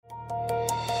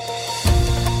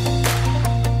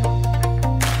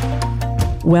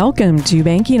Welcome to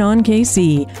Banking on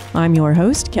KC. I'm your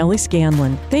host, Kelly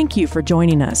Scanlon. Thank you for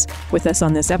joining us. With us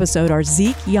on this episode are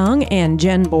Zeke Young and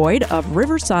Jen Boyd of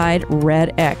Riverside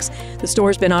Red X. The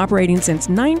store's been operating since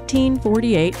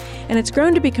 1948, and it's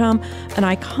grown to become an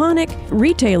iconic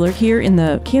retailer here in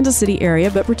the Kansas City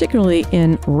area, but particularly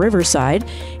in Riverside.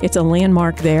 It's a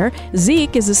landmark there.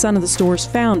 Zeke is the son of the store's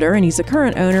founder, and he's the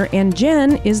current owner, and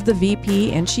Jen is the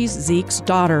VP, and she's Zeke's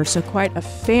daughter, so quite a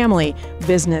family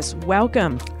business.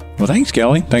 Welcome. Well, thanks,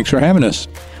 Kelly. Thanks for having us.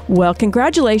 Well,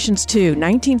 congratulations to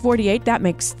 1948. That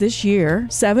makes this year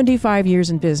 75 years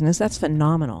in business. That's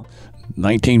phenomenal.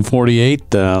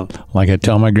 1948, like I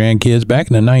tell my grandkids,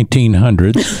 back in the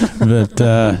 1900s.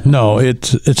 But no,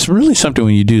 it's really something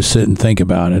when you do sit and think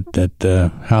about it,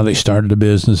 that how they started the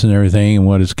business and everything and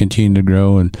what has continued to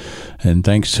grow. And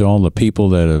thanks to all the people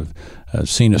that have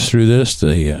seen us through this,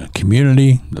 the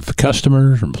community, the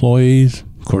customers, employees,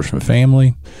 of course, my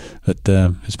family. But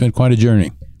it's been quite a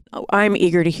journey. I'm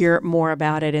eager to hear more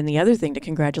about it. And the other thing to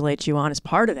congratulate you on as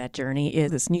part of that journey is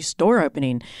this new store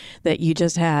opening that you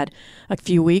just had a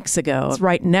few weeks ago. It's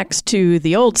right next to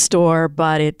the old store,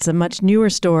 but it's a much newer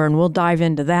store, and we'll dive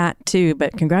into that too.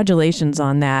 But congratulations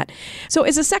on that. So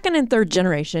as a second and third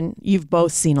generation, you've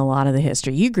both seen a lot of the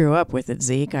history. You grew up with it,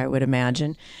 Zeke, I would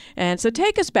imagine. And so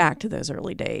take us back to those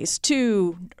early days,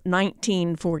 to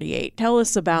 1948. Tell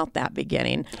us about that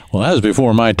beginning. Well, that was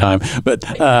before my time. But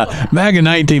back in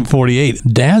 1948,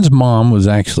 Dad's mom was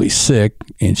actually sick,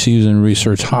 and she was in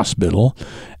Research Hospital,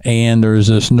 and there was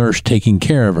this nurse taking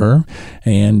care of her,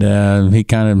 and he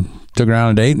kind of took her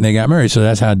on a date, and they got married. So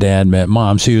that's how Dad met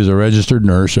Mom. She was a registered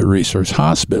nurse at Research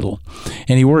Hospital,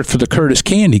 and he worked for the Curtis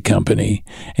Candy Company,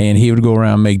 and he would go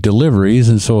around and make deliveries,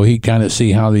 and so he'd kind of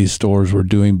see how these stores were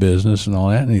doing business and all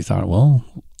that, and he thought, well,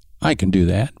 I can do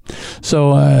that.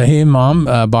 So he and Mom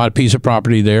bought a piece of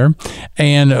property there,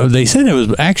 and they said it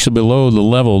was actually below the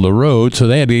level of the road, so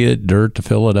they had to get dirt to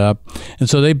fill it up. And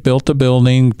so they built the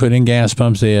building, put in gas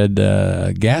pumps. They had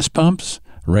gas pumps,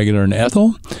 regular and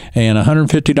ethyl, and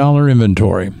 $150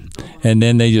 inventory. And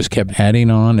then they just kept adding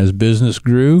on as business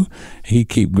grew. He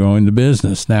kept growing the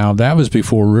business. Now, that was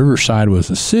before Riverside was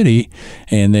a city,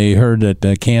 and they heard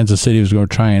that Kansas City was going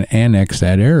to try and annex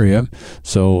that area.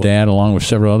 So Dad, along with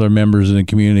several other members in the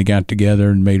community, got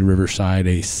together and made Riverside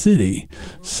a city.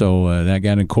 So that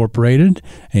got incorporated,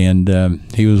 and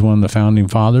he was one of the founding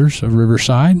fathers of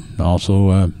Riverside.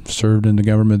 Also served in the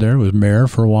government there, was mayor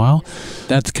for a while.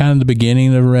 That's kind of the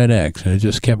beginning of Red X. It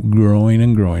just kept growing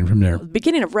and growing from there.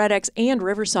 Beginning of Red X and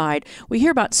Riverside, we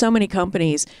hear about so many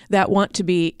companies that want to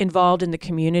be involved in the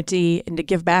community and to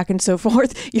give back and so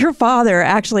forth. Your father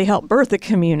actually helped birth the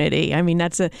community. I mean,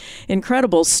 that's an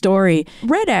incredible story.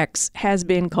 Red X has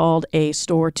been called a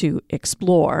store to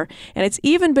explore, and it's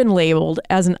even been labeled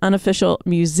as an unofficial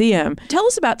museum. Tell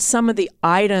us about some of the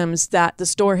items that the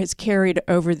store has carried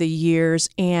over the years,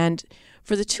 and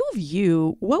for the two of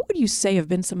you, what would you say have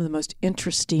been some of the most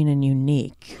interesting and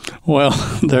unique? Well,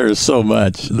 there's so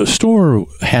much. The store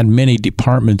had many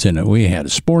departments in it. We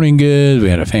had sporting goods, we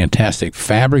had a fantastic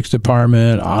fabrics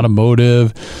department,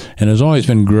 automotive, and there's always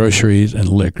been groceries and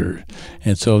liquor.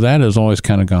 And so that has always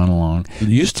kind of gone along. We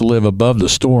used to live above the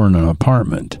store in an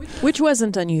apartment. Which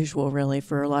wasn't unusual, really,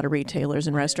 for a lot of retailers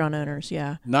and restaurant owners,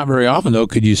 yeah. Not very often, though,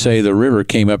 could you say the river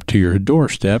came up to your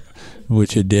doorstep,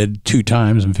 which it did 2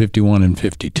 times in 51 and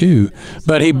 52.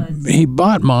 But he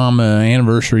bought Mom an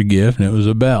anniversary gift, and it was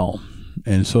a bell.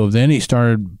 And so then he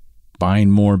started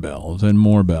buying more bells and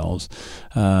more bells.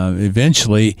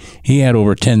 Eventually, he had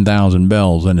over 10,000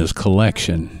 bells in his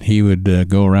collection. He would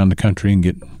go around the country and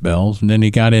get bells. And then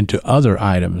he got into other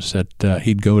items that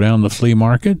he'd go down the flea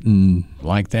market and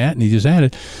like that, and he just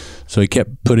added. So he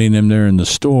kept putting them there in the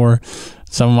store.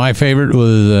 Some of my favorite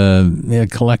was a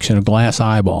collection of glass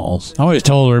eyeballs. I always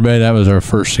told everybody that was our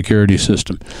first security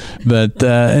system. But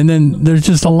and then there's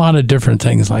just a lot of different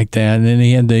things like that. And then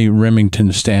he had the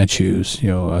Remington statues,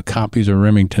 copies of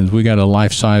Remingtons. We got a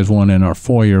life-size one in our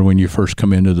foyer when you first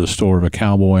come into the store of a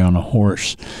cowboy on a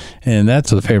horse. And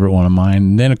that's a favorite one of mine.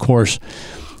 And then, of course,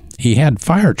 he had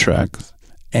fire trucks.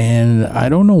 And I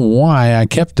don't know why I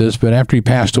kept this, but after he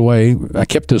passed away, I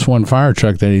kept this one fire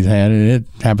truck that he's had, and it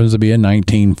happens to be a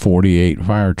 1948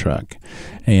 fire truck.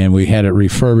 And we had it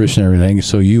refurbished and everything,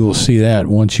 so you will see that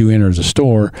once you enter the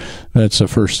store. That's the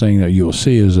first thing that you will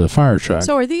see is a fire truck.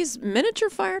 So are these miniature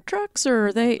fire trucks,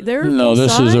 or they're No,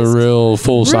 this is a real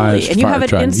full-size fire truck. And you have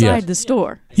it inside the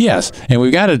store? Yes, and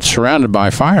we've got it surrounded by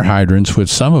fire hydrants, which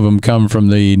some of them come from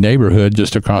the neighborhood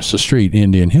just across the street,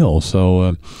 Indian Hill.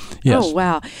 So, yes. Oh,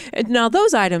 wow. Now,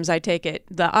 those items, I take it,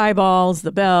 the eyeballs,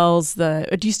 the bells, do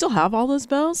you still have all those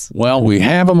bells? Well, we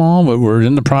have them all, but we're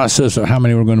in the process of how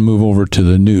many we're going to move over to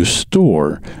the new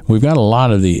store. We've got a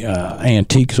lot of the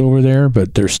antiques over there,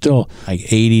 but they're still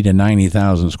like 80 to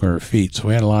 90,000 square feet. So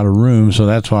we had a lot of room, so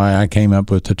that's why I came up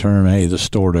with the term, hey, the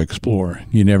store to explore.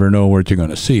 You never know what you're going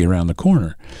to see around the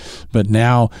corner. But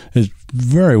now it's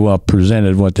very well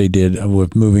presented what they did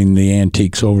with moving the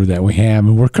antiques over that we have.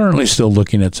 And we're currently still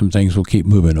looking at some things we'll keep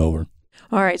moving over.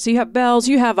 All right, so you have bells,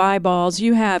 you have eyeballs,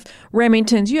 you have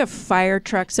Remingtons, you have fire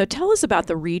trucks. So tell us about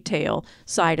the retail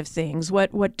side of things.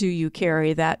 What do you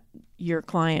carry that your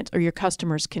client or your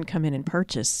customers can come in and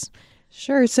purchase?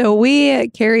 Sure. So we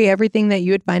carry everything that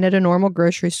you would find at a normal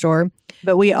grocery store,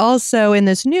 but we also, in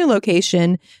this new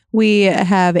location, we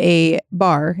have a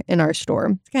bar in our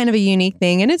store. It's kind of a unique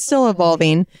thing, and it's still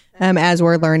evolving as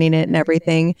we're learning it and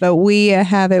everything. But we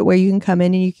have it where you can come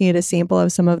in and you can get a sample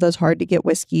of some of those hard-to-get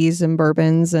whiskeys and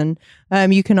bourbons, and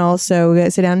you can also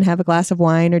sit down and have a glass of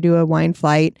wine or do a wine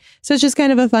flight. So it's just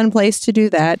kind of a fun place to do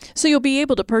that. So you'll be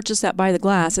able to purchase that by the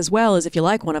glass, as well as if you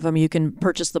like one of them, you can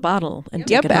purchase the bottle and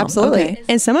take it home. Absolutely. Okay.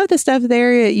 And some of the stuff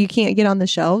there you can't get on the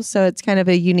shelves, so it's kind of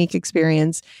a unique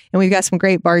experience. And we've got some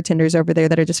great bartenders over there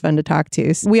that are just fun to talk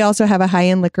to. We also have a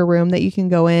high-end liquor room that you can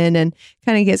go in and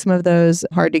kind of get some of those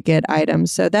hard-to-get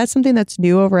items. So that's something that's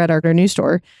new over at our new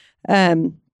store.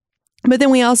 But then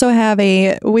we also have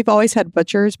we've always had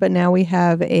butchers, but now we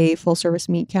have a full-service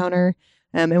meat counter.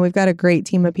 And we've got a great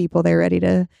team of people there ready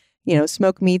to,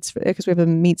 smoke meats, because we have a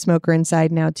meat smoker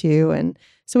inside now too. And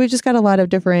so we've just got a lot of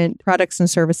different products and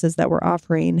services that we're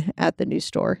offering at the new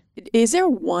store. Is there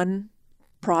one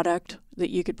product that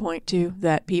you could point to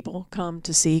that people come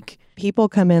to seek? People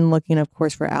come in looking, of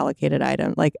course, for allocated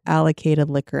items, like allocated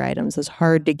liquor items. It's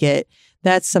hard to get.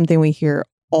 That's something we hear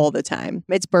all the time.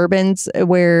 It's bourbons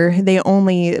where they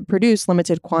only produce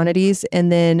limited quantities,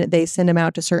 and then they send them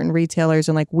out to certain retailers,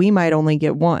 and we might only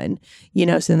get one,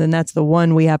 so then that's the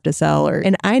one we have to sell.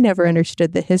 And I never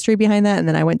understood the history behind that. And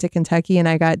then I went to Kentucky and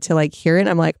I got to hear it. And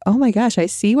I'm like, oh my gosh, I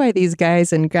see why these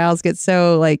guys and gals get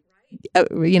so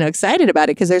excited about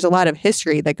it, because there's a lot of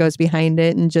history that goes behind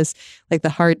it, and just the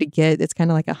hard to get, it's kind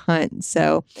of like a hunt.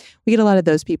 So we get a lot of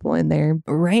those people in there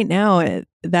right now.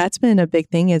 That's been a big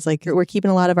thing, is we're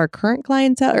keeping a lot of our current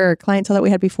clientele that we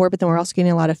had before, but then we're also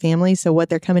getting a lot of families. So what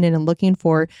they're coming in and looking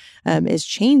for is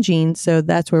changing. So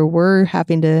that's where we're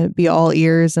having to be all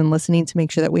ears and listening to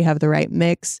make sure that we have the right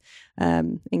mix.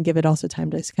 And give it also time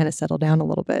to kind of settle down a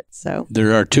little bit. So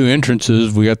there are two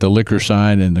entrances. We got the liquor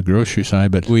side and the grocery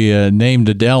side, but we named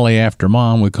the deli after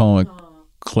Mom. We call it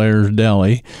Claire's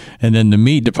Deli. And then the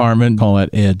meat department, call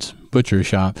it Ed's Butcher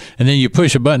Shop. And then you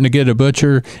push a button to get a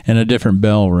butcher, and a different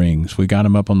bell rings. We got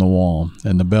them up on the wall,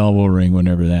 and the bell will ring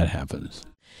whenever that happens.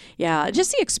 Yeah,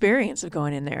 just the experience of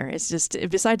going in there. It's just,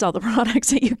 besides all the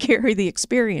products that you carry, the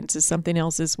experience is something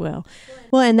else as well.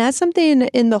 Well, and that's something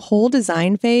in the whole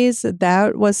design phase,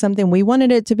 that was something we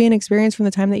wanted it to be an experience from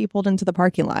the time that you pulled into the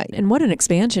parking lot. And what an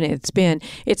expansion it's been.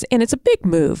 It's a big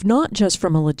move, not just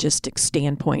from a logistics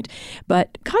standpoint,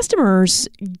 but customers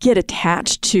get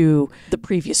attached to the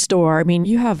previous store. I mean,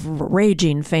 you have a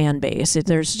raging fan base.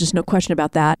 There's just no question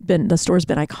about that. The store's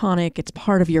been iconic. It's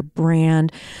part of your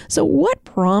brand. So what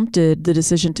prompted the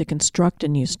decision to construct a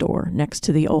new store next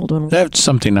to the old one? That's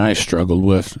something I struggled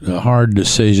with, a hard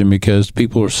decision, because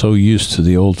people are so used to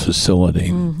the old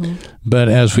facility. Mm-hmm. But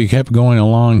as we kept going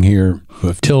along here,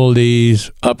 with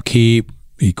utilities, upkeep,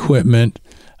 equipment,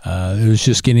 it was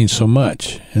just getting so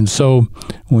much. And so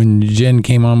when Jen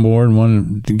came on board and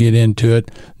wanted to get into it,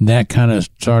 that kind of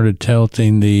started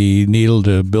tilting the needle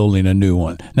to building a new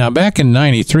one. Now, back in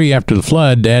 93, after the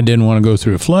flood, Dad didn't want to go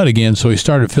through a flood again, so he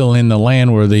started filling in the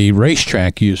land where the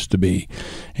racetrack used to be.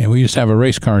 And we used to have a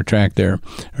race car track there,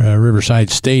 Riverside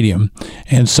Stadium.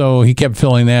 And so he kept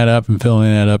filling that up and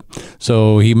filling that up.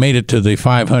 So he made it to the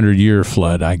 500-year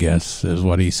flood, I guess, is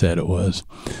what he said it was.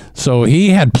 So he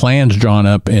had plans drawn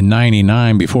up in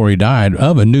 99 before he died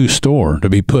of a new store to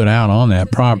be put out on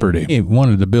that property. He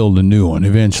wanted to build a new one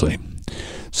eventually.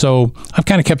 So I've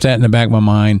kind of kept that in the back of my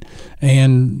mind,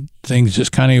 and things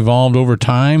just kind of evolved over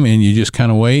time, and you just kind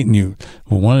of wait, and you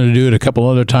wanted to do it a couple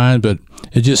other times, but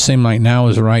it just seemed like now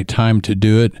is the right time to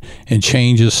do it, and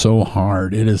change is so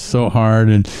hard. It is so hard,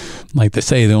 and like they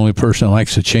say, the only person that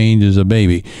likes to change is a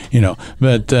baby,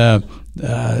 but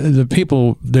the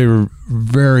people, they were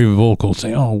very vocal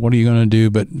saying, oh, what are you going to do?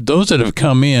 But those that have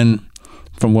come in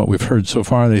from what we've heard so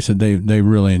far, they said they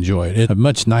really enjoy it. It's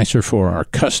much nicer for our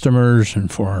customers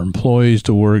and for our employees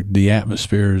to work. The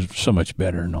atmosphere is so much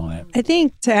better and all that. I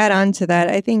think to add on to that,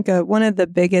 I think one of the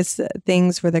biggest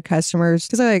things for the customers,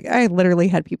 because I literally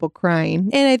had people crying.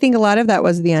 And I think a lot of that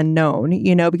was the unknown,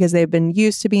 because they've been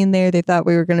used to being there. They thought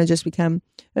we were going to just become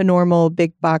a normal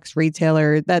big box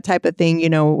retailer, that type of thing,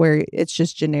 where it's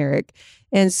just generic.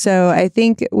 And so I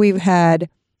think we've had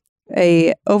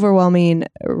a overwhelming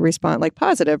response, like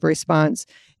positive response.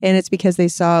 And it's because they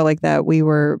saw like that we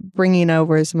were bringing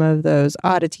over some of those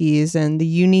oddities and the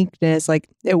uniqueness. Like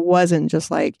it wasn't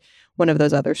just like one of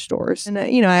those other stores. And,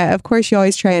 of course, you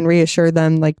always try and reassure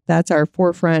them, like that's our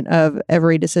forefront of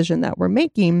every decision that we're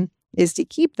making is to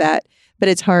keep that. But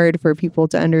it's hard for people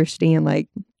to understand like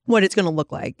what it's going to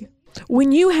look like.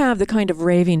 When you have the kind of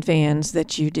raving fans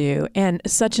that you do and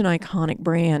such an iconic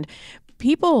brand,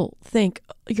 people think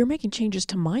you're making changes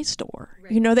to my store.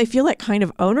 Right. They feel that kind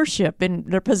of ownership and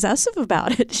they're possessive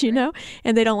about it,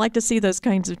 and they don't like to see those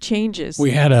kinds of changes.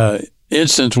 We had a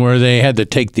instance where they had to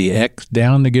take the X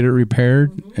down to get it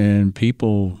repaired, and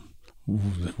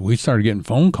we started getting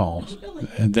phone calls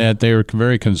that they were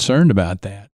very concerned about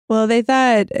that. Well, they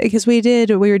thought, because we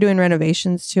were doing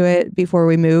renovations to it before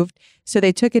we moved. So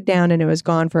they took it down and it was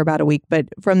gone for about a week. But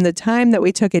from the time that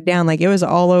we took it down, like it was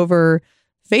all over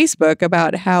Facebook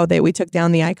about how we took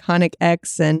down the iconic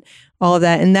X and all of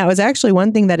that. And that was actually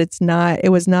one thing that it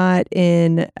was not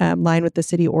in line with the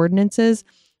city ordinances,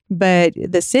 but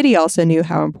the city also knew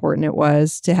how important it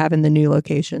was to have in the new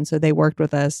location. So they worked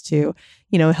with us to,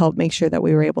 help make sure that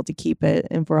we were able to keep it,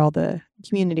 and for all the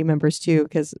community members too,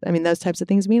 because those types of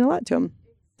things mean a lot to them.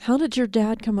 How did your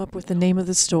dad come up with the name of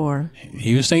the store?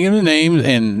 He was thinking of the name,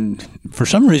 and for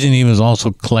some reason he was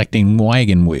also collecting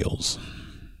wagon wheels.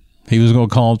 He was going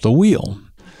to call it the Wheel,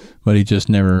 but he just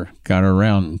never got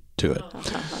around to it.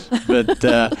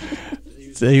 But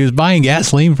he was buying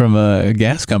gasoline from a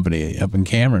gas company up in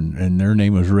Cameron, and their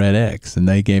name was Red X, and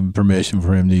they gave him permission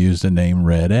for him to use the name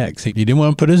Red X. He didn't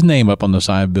want to put his name up on the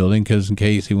side of the building because in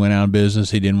case he went out of business,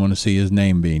 he didn't want to see his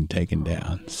name being taken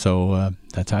down. So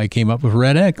that's how he came up with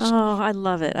Red X. Oh, I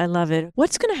love it. I love it.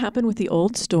 What's going to happen with the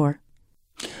old store?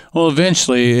 Well,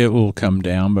 eventually it will come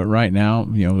down, but right now,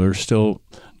 there's still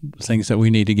things that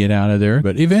we need to get out of there,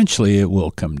 but eventually it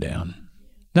will come down.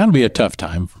 That'll be a tough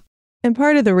time. And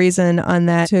part of the reason on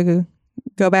that, to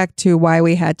go back to why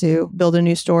we had to build a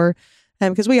new store,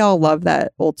 because we all love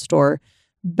that old store,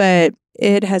 but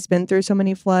it has been through so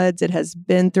many floods. It has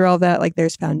been through all that. Like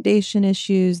there's foundation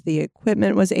issues. The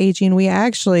equipment was aging. We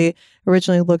actually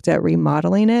originally looked at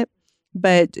remodeling it,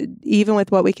 but even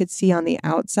with what we could see on the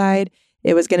outside,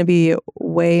 it was going to be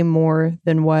way more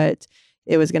than what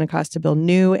it was going to cost to build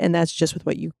new. And that's just with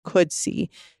what you could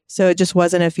see. So it just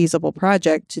wasn't a feasible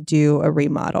project to do a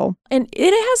remodel. And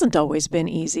it hasn't always been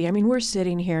easy. We're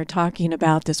sitting here talking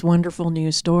about this wonderful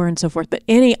new store and so forth, but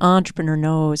any entrepreneur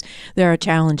knows there are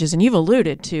challenges. And you've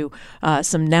alluded to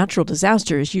some natural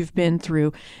disasters. You've been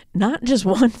through not just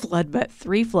one flood, but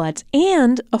 3 floods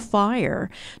and a fire.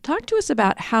 Talk to us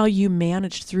about how you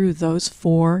managed through those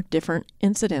 4 different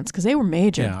incidents, because they were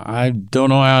major. Yeah, I don't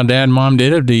know how Dad and Mom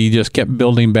did it. He just kept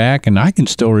building back. And I can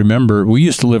still remember, we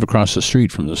used to live across the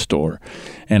street from the store.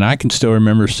 And I can still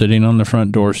remember sitting on the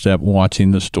front doorstep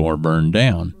watching the store burn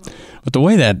down. But the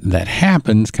way that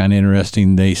happened is kind of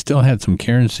interesting. They still had some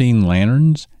kerosene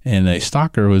lanterns, and a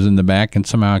stalker was in the back and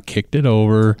somehow kicked it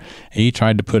over. He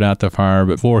tried to put out the fire,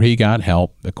 but before he got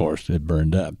help, of course, it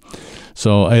burned up.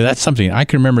 So that's something. I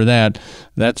can remember that.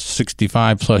 That's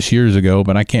 65 plus years ago,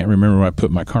 but I can't remember where I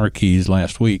put my car keys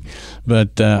last week.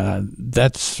 But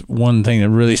that's one thing that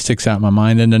really sticks out in my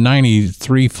mind. In the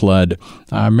 93 flood,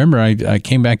 I remember I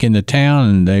came back into town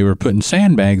and they were putting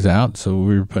sandbags out. So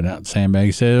we were putting out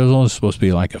sandbags. It was only supposed to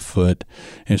be like a foot.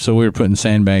 And so we were putting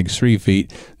sandbags 3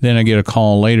 feet. Then I get a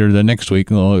call later the next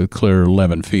week, well, it clear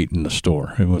 11 feet in the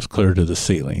store. It was clear to the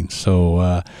ceiling.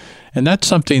 So, and that's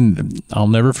something I'll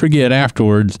never forget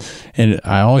afterwards. And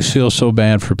I always feel so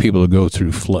bad for people to go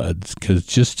through floods, because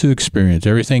just to experience,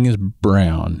 everything is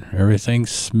brown, everything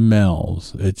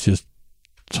smells. It's just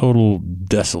total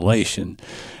desolation.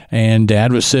 And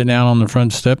Dad was sitting out on the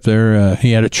front step there.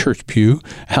 He had a church pew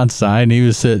outside, and he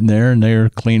was sitting there, and they were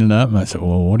cleaning up. And I said,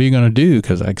 well, what are you going to do?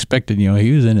 Because I expected, he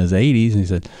was in his 80s, and he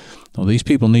said, well, these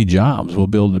people need jobs. We'll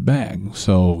build it back.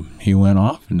 So he went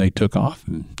off, and they took off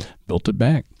and built it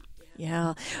back.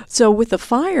 Yeah. So with the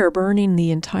fire burning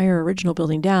the entire original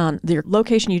building down, the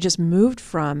location you just moved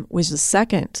from was the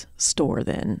second store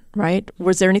then, right?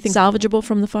 Was there anything salvageable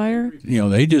from the fire?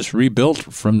 They just rebuilt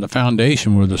from the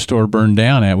foundation where the store burned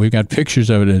down at. We've got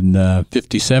pictures of it in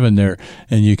 57 there,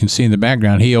 and you can see in the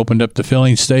background, he opened up the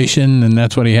filling station, and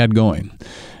that's what he had going.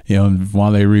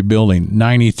 While they were rebuilding.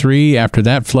 93, after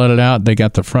that flooded out, they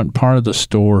got the front part of the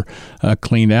store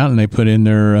cleaned out, and they put in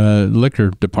their liquor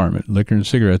department, liquor and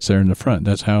cigarettes there in the front.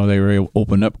 That's how they were able to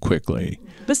open up quickly.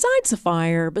 Besides the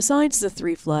fire, besides the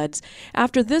 3 floods,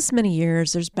 after this many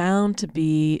years, there's bound to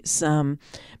be some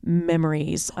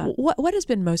memories. What has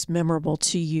been most memorable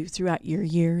to you throughout your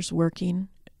years working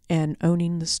and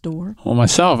owning the store? Well,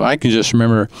 myself, I can just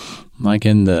remember, like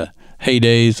in the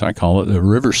heydays, I call it the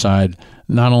Riverside.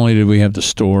 Not only did we have the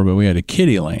store, but we had a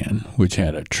kiddie land, which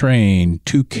had a train,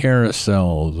 2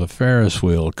 carousels, a Ferris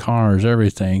wheel, cars,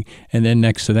 everything. And then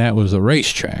next to that was a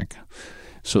racetrack.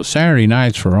 So Saturday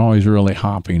nights were always really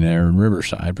hopping there in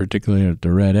Riverside, particularly at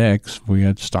the Red X. We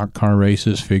had stock car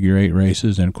races, figure 8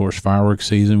 races, and of course fireworks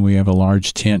season. We have a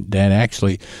large tent. Dad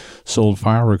actually sold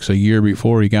fireworks a year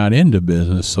before he got into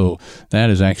business. So that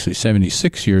is actually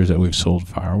 76 years that we've sold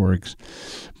fireworks.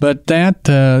 But that,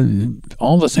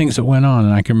 all the things that went on,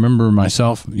 and I can remember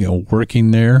myself,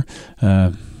 working there,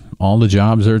 all the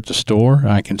jobs there at the store.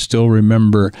 I can still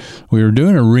remember we were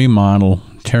doing a remodel,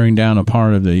 tearing down a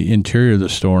part of the interior of the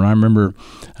store, and I remember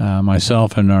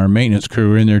myself and our maintenance crew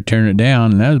were in there tearing it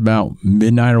down, and that was about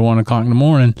midnight or 1 o'clock in the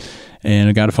morning, and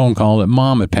I got a phone call that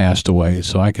Mom had passed away.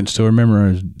 So I can still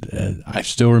remember,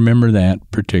 that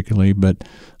particularly, but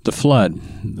the flood,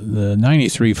 the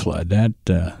 93 flood,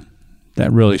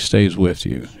 that really stays with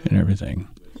you and everything.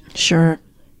 Sure.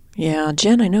 Yeah.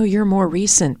 Jen, I know you're more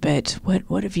recent, but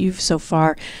what have you so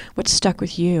far, what's stuck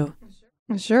with you?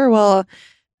 Sure. Well,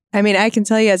 I mean, I can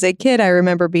tell you as a kid, I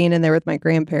remember being in there with my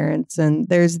grandparents, and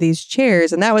there's these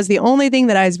chairs, and that was the only thing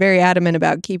that I was very adamant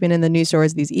about keeping in the new store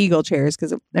is these eagle chairs,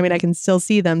 because I mean, I can still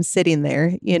see them sitting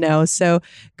there, So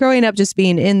growing up, just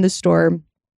being in the store,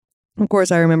 of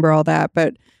course, I remember all that.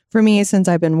 But for me, since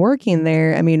I've been working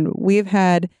there, I mean, we've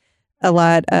had a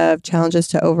lot of challenges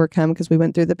to overcome because we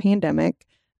went through the pandemic.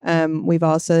 We've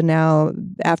also now,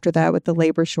 after that, with the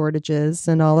labor shortages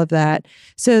and all of that.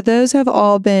 So those have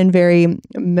all been very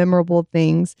memorable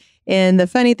things. And the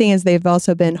funny thing is they've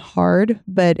also been hard,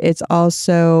 but it's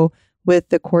also with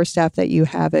the core staff that you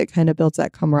have, it kind of builds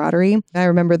that camaraderie. I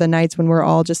remember the nights when we're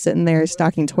all just sitting there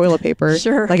stocking toilet paper,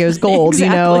 sure, like it was gold,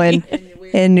 exactly.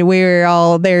 And we were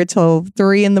all there till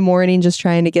 3 a.m, just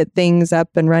trying to get things up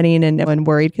and running and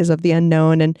worried because of the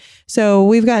unknown. And so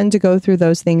we've gotten to go through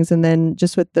those things. And then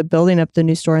just with the building up the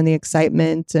new store and the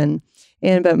excitement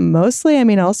but mostly, I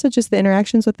mean, also just the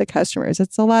interactions with the customers.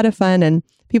 It's a lot of fun. And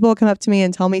people will come up to me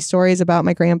and tell me stories about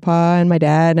my grandpa and my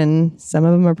dad. And some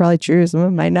of them are probably true. Some of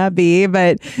them might not be,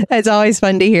 but it's always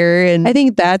fun to hear. And I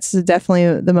think that's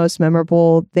definitely the most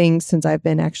memorable thing since I've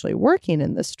been actually working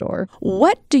in the store.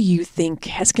 What do you think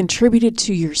has contributed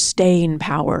to your staying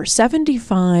power?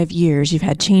 75 years, you've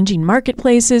had changing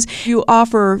marketplaces. You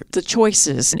offer the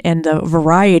choices and the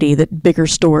variety that bigger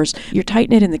stores. You're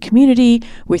tight-knit in the community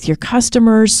with your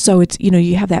customers. So it's,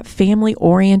 you have that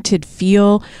family-oriented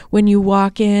feel when you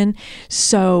walk in.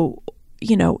 So,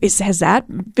 has that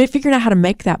figuring out how to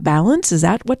make that balance? Is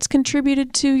that what's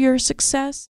contributed to your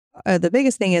success? The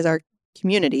biggest thing is our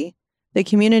community. The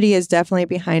community is definitely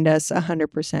behind us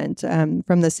 100%,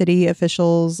 from the city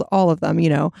officials, all of them,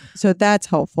 So that's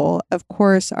helpful. Of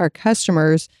course, our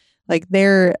customers,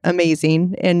 they're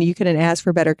amazing, and you couldn't ask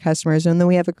for better customers. And then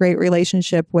we have a great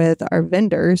relationship with our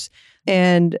vendors.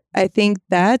 And I think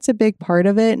that's a big part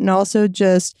of it. And also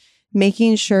just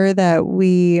making sure that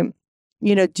we,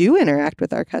 do interact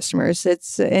with our customers.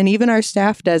 And even our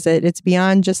staff does it. It's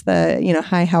beyond just the,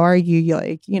 hi, how are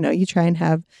you? You try and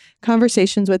have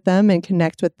conversations with them and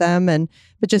connect with them.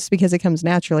 But just because it comes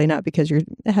naturally, not because you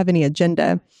have any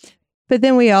agenda. But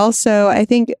then we also, I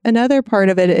think another part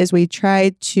of it is we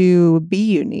try to be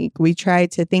unique. We try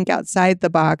to think outside the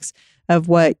box of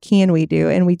what can we do.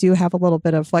 And we do have a little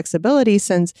bit of flexibility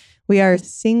since we are a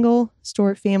single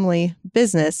store family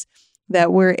business,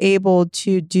 that we're able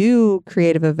to do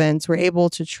creative events. We're able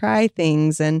to try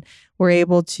things, and we're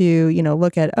able to,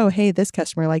 look at, oh, hey, this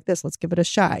customer like this, let's give it a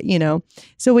shot,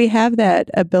 So we have that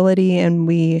ability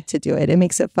to do it. It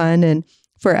makes it fun and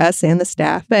for us and the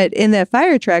staff. But in the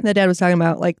fire truck that Dad was talking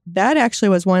about, that actually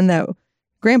was one that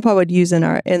Grandpa would use in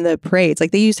the parades.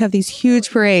 They used to have these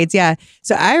huge parades. Yeah.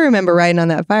 So I remember riding on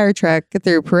that fire truck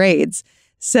through parades.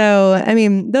 So, I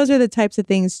mean, those are the types of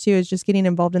things too, is just getting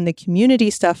involved in the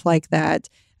community stuff like that.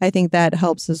 I think that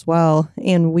helps as well.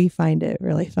 And we find it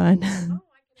really fun.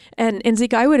 And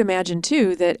Zeke, I would imagine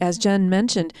too that, as Jen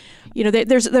mentioned,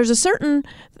 there's a certain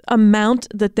amount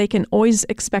that they can always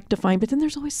expect to find, but then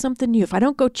there's always something new. If I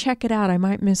don't go check it out, I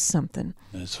might miss something.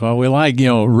 That's what we like.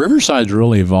 Riverside's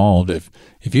really evolved. If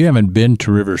you haven't been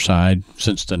to Riverside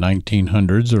since the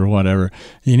 1900s or whatever,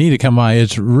 you need to come by.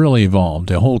 It's really evolved.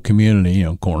 The whole community,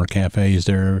 corner cafes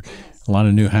there, a lot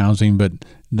of new housing, but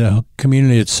the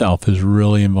community itself is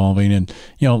really evolving. And,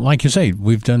 like you say,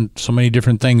 we've done so many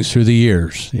different things through the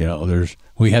years.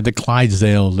 We had the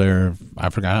Clydesdale there, I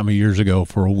forgot how many years ago,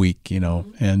 for a week,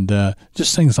 and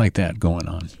just things like that going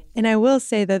on. And I will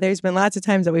say that there's been lots of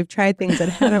times that we've tried things that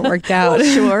haven't worked out.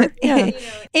 Well, sure. Yeah.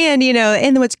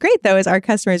 And what's great though is our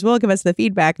customers will give us the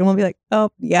feedback and we'll be like,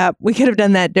 oh yeah, we could have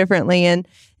done that differently. And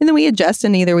then we adjust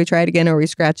and either we try it again or we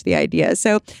scratch the idea.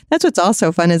 So that's what's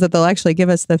also fun is that they'll actually give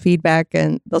us the feedback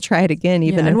and they'll try it again,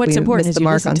 even if we miss the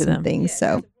mark on some things.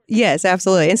 So yes,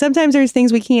 absolutely. And sometimes there's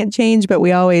things we can't change, but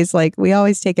we always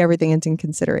take everything into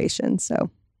consideration. So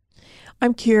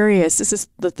I'm curious. This is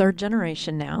the third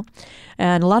generation now,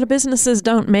 and a lot of businesses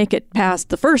don't make it past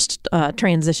the first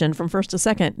transition from first to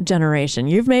second generation.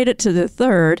 You've made it to the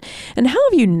third, and how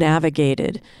have you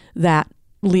navigated that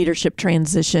leadership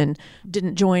transition?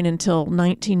 Didn't join until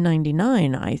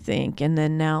 1999, I think, and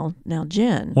then now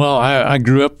Jen. Well, I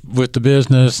grew up with the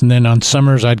business, and then on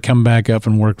summers I'd come back up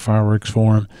and work fireworks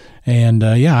for them. And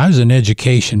I was in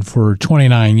education for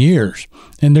 29 years,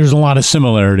 and there's a lot of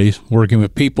similarities working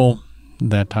with people,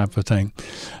 that type of thing.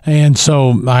 And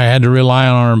so I had to rely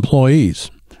on our employees,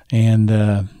 and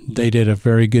they did a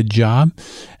very good job.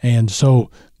 And so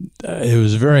it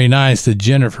was very nice that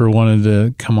Jennifer wanted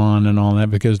to come on and all that,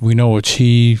 because we know what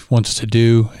she wants to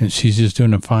do, and she's just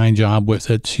doing a fine job with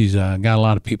it. She's got a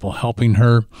lot of people helping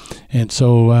her. And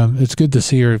so it's good to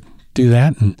see her do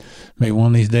that, and maybe one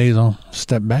of these days I'll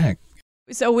step back.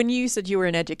 So when you said you were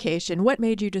in education, what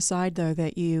made you decide, though,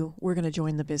 that you were going to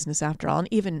join the business after all and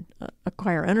even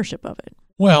acquire ownership of it?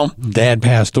 Well, Dad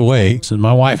passed away. So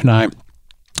my wife and I,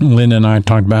 Linda and I,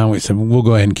 talked about it, and we said, well, we'll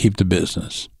go ahead and keep the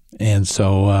business. And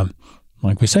so,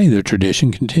 like we say, the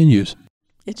tradition continues.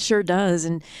 It sure does.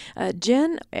 And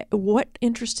Jen, what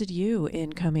interested you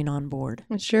in coming on board?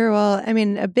 Sure. Well,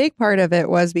 a big part of it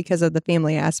was because of the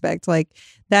family aspect.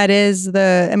 Dad's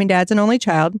an only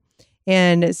child.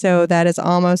 And so that is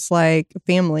almost like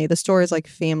family. The store is like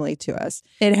family to us.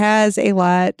 It has a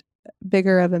lot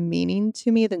bigger of a meaning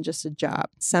to me than just a job.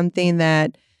 Something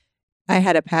that I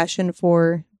had a passion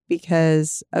for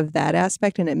because of that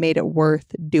aspect, and it made it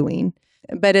worth doing.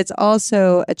 But it's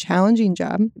also a challenging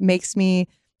job. It makes me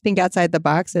think outside the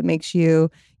box. It makes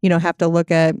you, have to look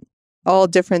at all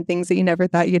different things that you never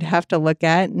thought you'd have to look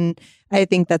at. And I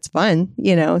think that's fun,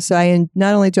 So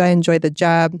not only do I enjoy the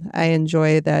job, I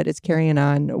enjoy that it's carrying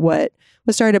on what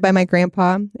was started by my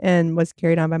grandpa and was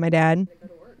carried on by my dad.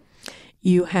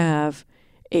 You have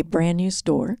a brand new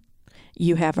store.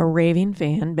 You have a raving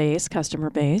fan base,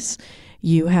 customer base.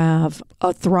 You have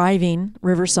a thriving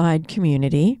Riverside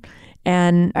community.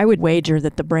 And I would wager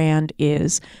that the brand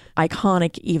is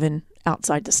iconic even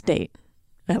outside the state,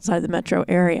 outside the metro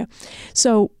area.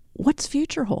 So what's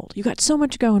future hold? You got so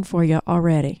much going for you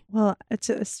already. Well,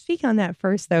 to speak on that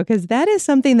first, though, because that is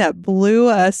something that blew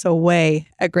us away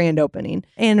at grand opening.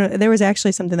 And there was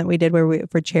actually something that we did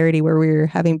for charity where we were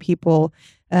having people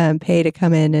pay to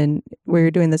come in, and we were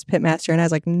doing this pitmaster, and I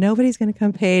was like, nobody's going to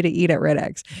come pay to eat at Red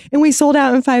X. And we sold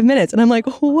out in 5 minutes. And I'm like,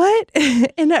 what?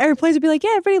 And our employees would be like, yeah,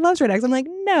 everybody loves Red X. I'm like,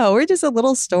 no, we're just a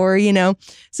little store,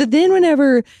 So then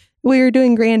whenever we were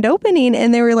doing grand opening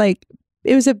and they were like,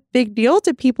 it was a big deal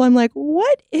to people, I'm like,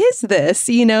 what is this?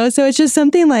 So it's just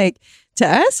something like, to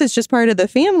us, it's just part of the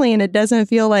family, and it doesn't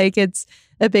feel like it's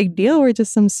a big deal. We're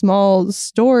just some small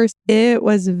stores. It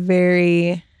was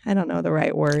very, I don't know the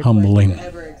right word. Humbling.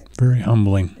 Very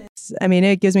humbling.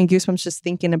 It gives me goosebumps just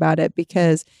thinking about it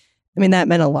because, that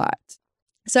meant a lot.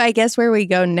 So I guess where we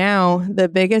go now, the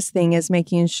biggest thing is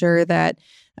making sure that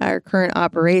our current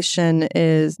operation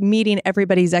is meeting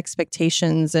everybody's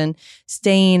expectations and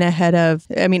staying ahead of,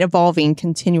 evolving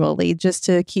continually just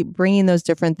to keep bringing those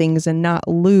different things and not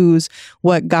lose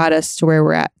what got us to where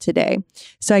we're at today.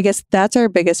 So I guess that's our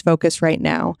biggest focus right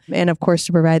now. And of course,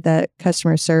 to provide that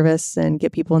customer service and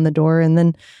get people in the door. And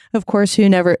then of course, you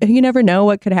never know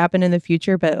what could happen in the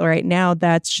future. But right now,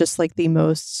 that's just like the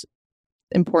most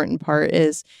important part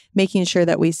is making sure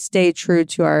that we stay true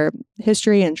to our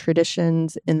history and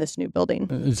traditions in this new building.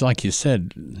 It's like you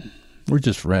said, we're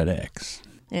just Red X.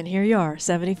 And here you are,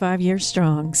 75 years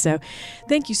strong. So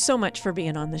thank you so much for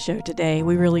being on the show today.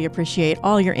 We really appreciate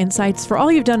all your insights, for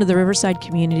all you've done to the Riverside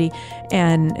community,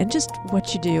 and just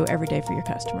what you do every day for your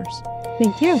customers.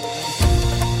 Thank you.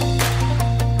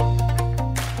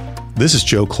 This is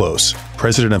Joe Close,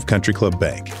 president of Country Club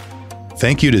Bank.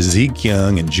 Thank you to Zeke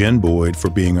Young and Jen Boyd for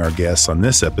being our guests on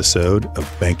this episode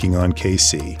of Banking on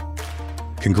KC.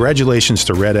 Congratulations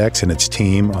to Red X and its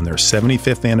team on their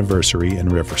 75th anniversary in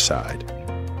Riverside.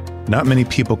 Not many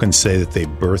people can say that they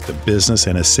birthed a business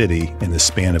and a city in the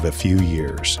span of a few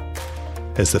years.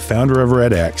 As the founder of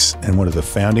Red X and one of the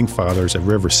founding fathers of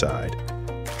Riverside,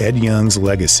 Ed Young's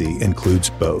legacy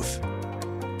includes both.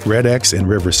 Red X and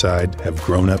Riverside have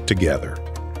grown up together.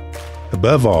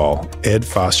 Above all, Ed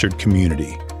fostered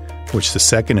community, which the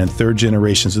second and third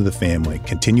generations of the family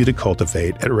continue to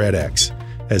cultivate at Red X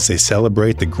as they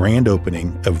celebrate the grand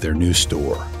opening of their new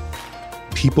store.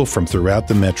 People from throughout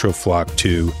the metro flock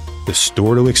to the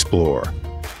store to explore,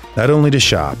 not only to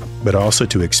shop, but also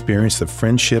to experience the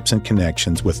friendships and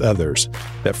connections with others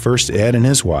that first Ed and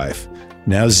his wife,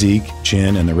 now Zeke,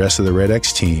 Jen, and the rest of the Red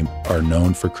X team are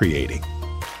known for creating.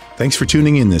 Thanks for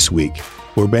tuning in this week.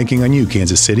 We're banking on you,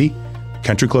 Kansas City.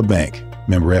 Country Club Bank,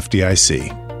 member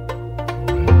FDIC.